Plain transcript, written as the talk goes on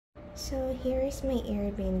So, here is my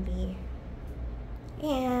Airbnb.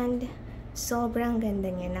 And, sobrang ganda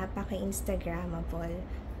niya. Napaka-Instagrammable.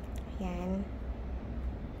 Ayan.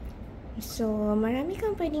 So, marami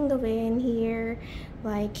kang pwedeng gawin here.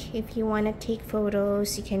 Like, if you wanna take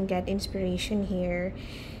photos, you can get inspiration here.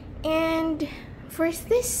 And, for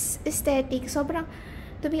this aesthetic, sobrang,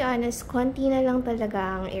 to be honest, konti na lang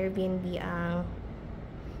talaga ang Airbnb ang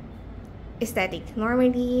aesthetic.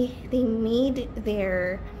 Normally, they made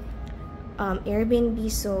their Airbnb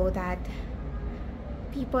so that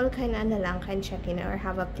people can check in or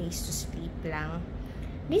have a place to sleep lang.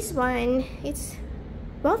 This one, it's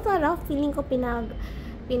well thought of. Feeling ko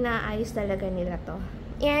pinaayos talaga nila to.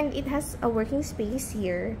 And it has a working space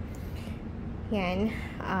here. Yan.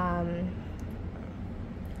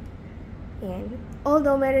 Yan.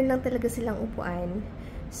 Although meron lang talaga silang upuan.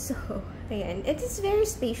 So, ayan. It is very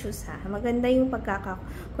spacious ha. Maganda yung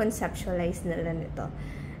pagkaka-conceptualize nila nito.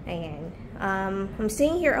 Ayan. I'm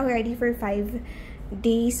staying here already for 5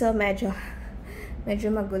 days. So, medyo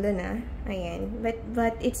magulo na. Ayan.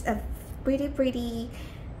 But it's a pretty,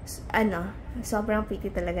 sobrang pretty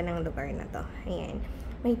talaga ng lugar na to. Ayan.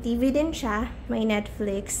 May TV din siya. May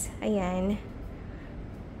Netflix. Ayan.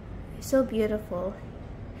 So beautiful.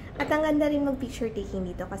 At ang ganda rin mag-picture taking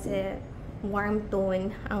dito kasi warm tone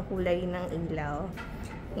ang kulay ng ilaw.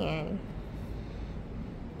 Ayan.